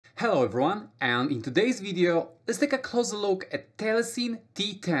Hello everyone, and in today's video let's take a closer look at Telesin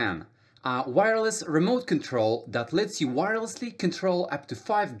T10, a wireless remote control that lets you wirelessly control up to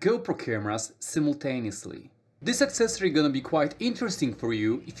 5 GoPro cameras simultaneously. This accessory is gonna be quite interesting for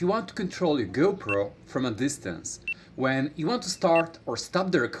you if you want to control your GoPro from a distance. When you want to start or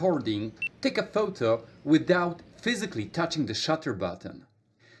stop the recording, take a photo without physically touching the shutter button.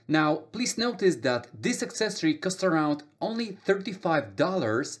 Now, please notice that this accessory costs around only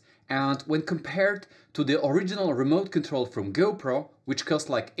 $35, and when compared to the original remote control from GoPro, which costs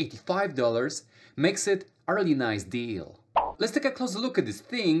like $85, makes it a really nice deal. Let's take a closer look at this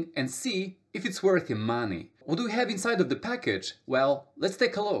thing and see if it's worth your money. What do we have inside of the package? Well, let's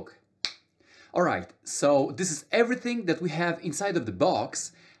take a look. Alright, so this is everything that we have inside of the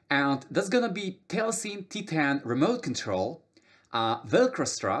box, and that's gonna be Telesin T10 Remote Control, a Velcro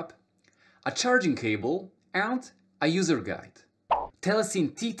strap, a charging cable, and a user guide. Telesin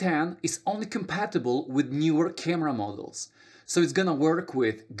T10 is only compatible with newer camera models, so it's gonna work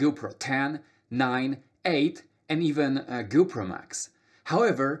with GoPro 10, 9, 8 and even GoPro Max.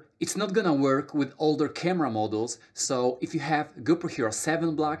 However, it's not gonna work with older camera models, so if you have GoPro Hero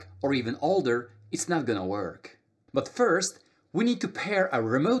 7 Black or even older, it's not gonna work. But first, we need to pair our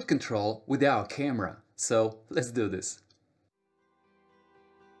remote control with our camera, so let's do this.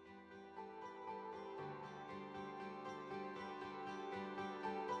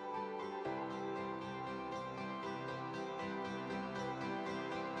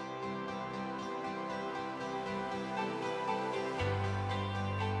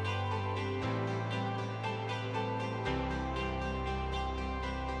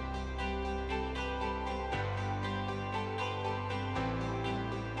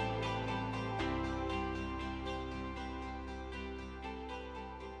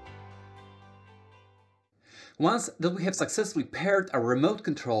 Once that we have successfully paired our remote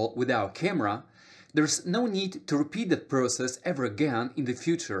control with our camera, there's no need to repeat that process ever again in the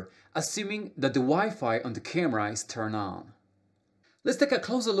future, assuming that the Wi-Fi on the camera is turned on. Let's take a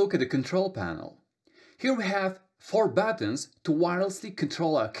closer look at the control panel. Here we have 4 buttons to wirelessly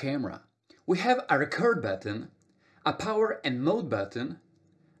control our camera. We have a record button, a power and mode button,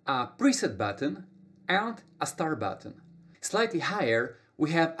 a preset button, and a start button. Slightly higher, we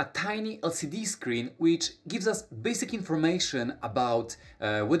have a tiny LCD screen which gives us basic information about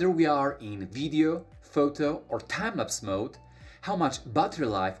whether we are in video, photo or time-lapse mode, how much battery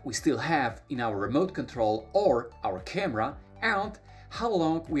life we still have in our remote control or our camera, and how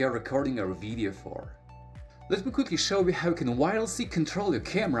long we are recording our video for. Let me quickly show you how you can wirelessly control your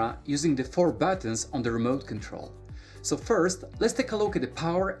camera using the 4 buttons on the remote control. So first, let's take a look at the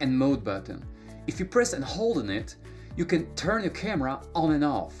power and mode button. If you press and hold on it, you can turn your camera on and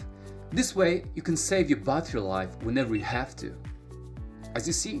off. This way you can save your battery life whenever you have to. As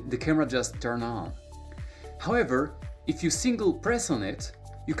you see, the camera just turned on. However, if you single press on it,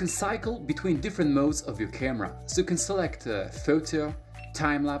 you can cycle between different modes of your camera, so you can select photo,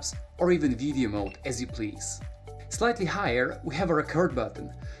 time-lapse or even video mode as you please. Slightly higher we have a record button,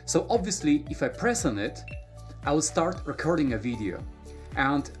 so obviously if I press on it, I will start recording a video.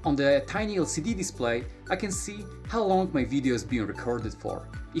 And on the tiny LCD display, I can see how long my video is being recorded for.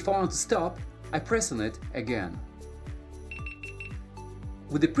 If I want to stop, I press on it again.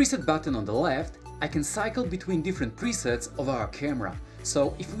 With the preset button on the left, I can cycle between different presets of our camera.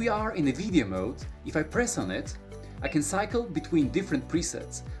 So if we are in a video mode, if I press on it, I can cycle between different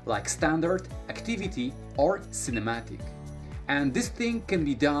presets like standard, activity or cinematic. And this thing can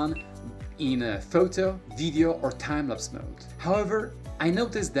be done in a photo, video or time-lapse mode. However, I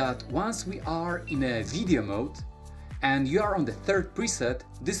noticed that once we are in a video mode and you are on the 3rd preset,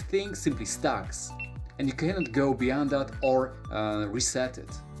 this thing simply stacks and you cannot go beyond that or reset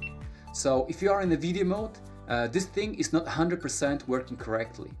it. So if you are in a video mode, this thing is not 100% working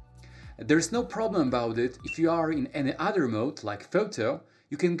correctly. There is no problem about it. If you are in any other mode like photo,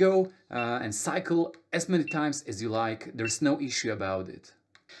 you can go and cycle as many times as you like. There's no issue about it.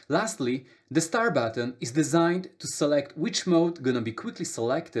 Lastly, the start button is designed to select which mode gonna be quickly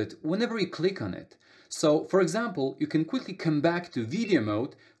selected whenever you click on it. So, for example, you can quickly come back to video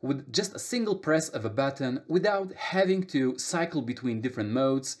mode with just a single press of a button without having to cycle between different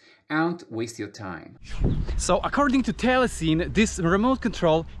modes and waste your time. So, according to Telesin, this remote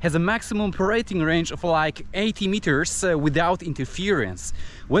control has a maximum operating range of like 80 meters without interference.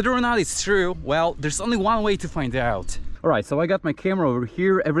 Whether or not it's true, well, there's only one way to find out. Alright, so I got my camera over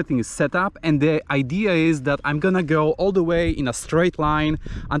here, everything is set up, and the idea is that I'm gonna go all the way in a straight line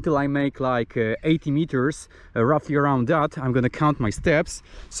until I make like 80 meters, roughly around that. I'm gonna count my steps,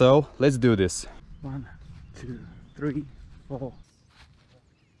 so let's do this. 1, 2, 3, 4,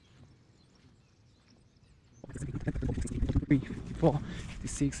 54,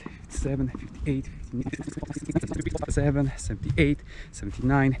 56, 57, 58, 57, 78,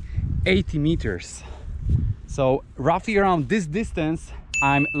 79, 80 meters. So roughly around this distance,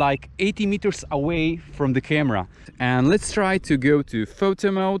 I'm like 80 meters away from the camera. And let's try to go to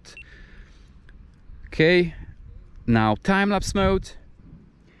photo mode. Okay, now time-lapse mode.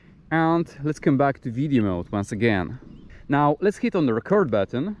 And let's come back to video mode once again. Now let's hit on the record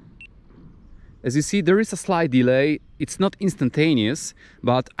button. As you see, there is a slight delay. It's not instantaneous,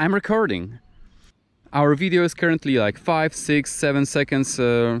 but I'm recording. Our video is currently like 5, 6, 7 seconds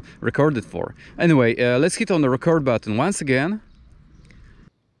recorded for. Anyway, let's hit on the record button once again.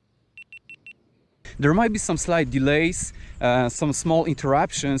 There might be some slight delays, some small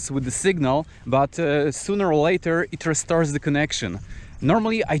interruptions with the signal, but sooner or later it restores the connection.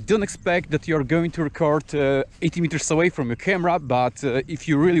 Normally, I don't expect that you're going to record 80 meters away from your camera, but if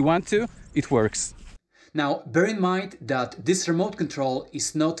you really want to, it works. Now, bear in mind that this remote control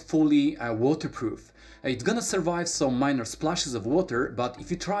is not fully waterproof. It's gonna survive some minor splashes of water, but if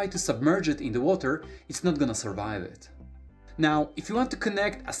you try to submerge it in the water, it's not gonna survive it. Now, if you want to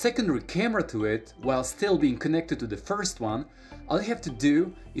connect a secondary camera to it while still being connected to the first one, all you have to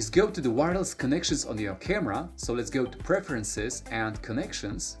do is go to the wireless connections on your camera. So let's go to Preferences and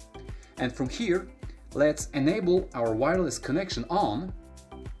Connections. And from here, let's enable our wireless connection on.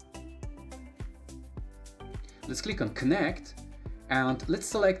 Let's click on Connect and let's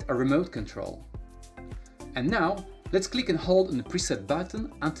select a remote control. And now let's click and hold on the preset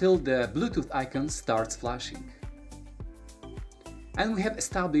button until the Bluetooth icon starts flashing. And we have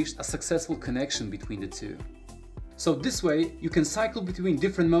established a successful connection between the two. So this way you can cycle between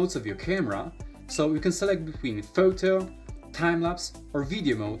different modes of your camera, so you can select between photo, time-lapse or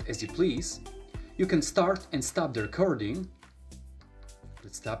video mode as you please. You can start and stop the recording.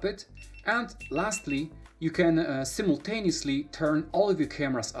 Let's stop it. And lastly, you can simultaneously turn all of your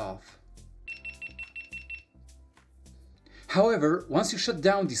cameras off. However, once you shut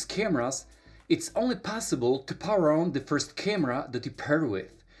down these cameras, it's only possible to power on the first camera that you pair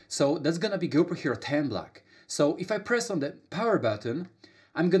with. So that's gonna be GoPro Hero 10 Black. So if I press on the power button,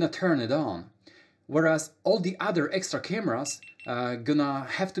 I'm gonna turn it on. Whereas all the other extra cameras gonna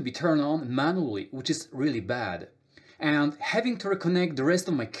have to be turned on manually, which is really bad. And having to reconnect the rest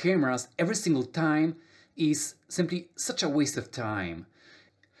of my cameras every single time is simply such a waste of time.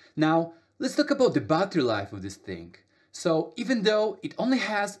 Now, let's talk about the battery life of this thing. So even though it only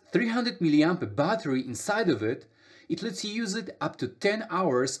has 300 mAh battery inside of it, it lets you use it up to 10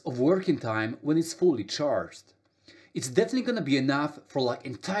 hours of working time when it's fully charged. It's definitely gonna be enough for like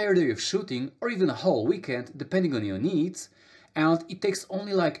entire day of shooting or even a whole weekend depending on your needs, and it takes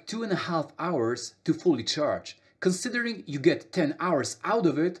only like 2.5 hours to fully charge. Considering you get 10 hours out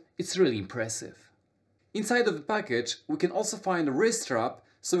of it, it's really impressive. Inside of the package, we can also find a wrist strap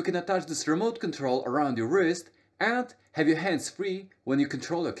so you can attach this remote control around your wrist and have your hands free when you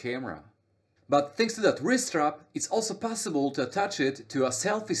control your camera. But thanks to that wrist strap, it's also possible to attach it to a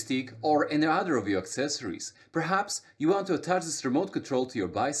selfie stick or any other of your accessories. Perhaps you want to attach this remote control to your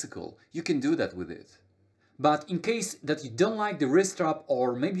bicycle. You can do that with it. But in case that you don't like the wrist strap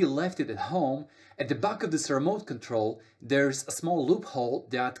or maybe you left it at home, at the back of this remote control there's a small loophole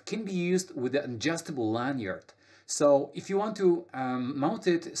that can be used with an adjustable lanyard. So if you want to mount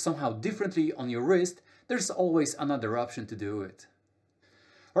it somehow differently on your wrist, there's always another option to do it.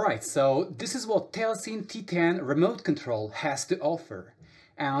 Alright, so this is what Telesin T10 Remote Control has to offer.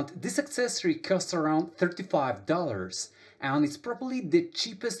 And this accessory costs around $35, and it's probably the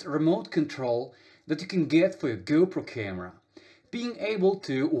cheapest remote control that you can get for your GoPro camera. Being able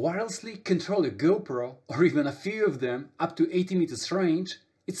to wirelessly control your GoPro, or even a few of them, up to 80 meters range,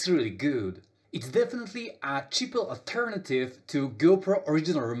 it's really good. It's definitely a cheaper alternative to GoPro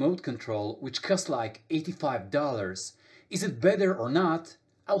original remote control, which costs like $85. Is it better or not?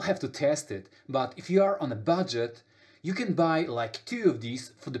 I'll have to test it, but if you are on a budget, you can buy like 2 of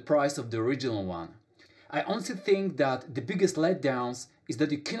these for the price of the original one. I honestly think that the biggest letdowns is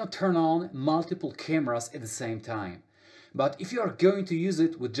that you cannot turn on multiple cameras at the same time. But if you are going to use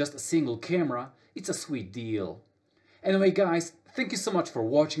it with just a single camera, it's a sweet deal. Anyway guys, thank you so much for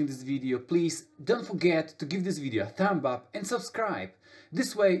watching this video. Please don't forget to give this video a thumb up and subscribe.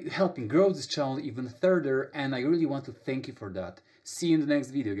 This way you're helping grow this channel even further, and I really want to thank you for that. See you in the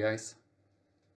next video, guys.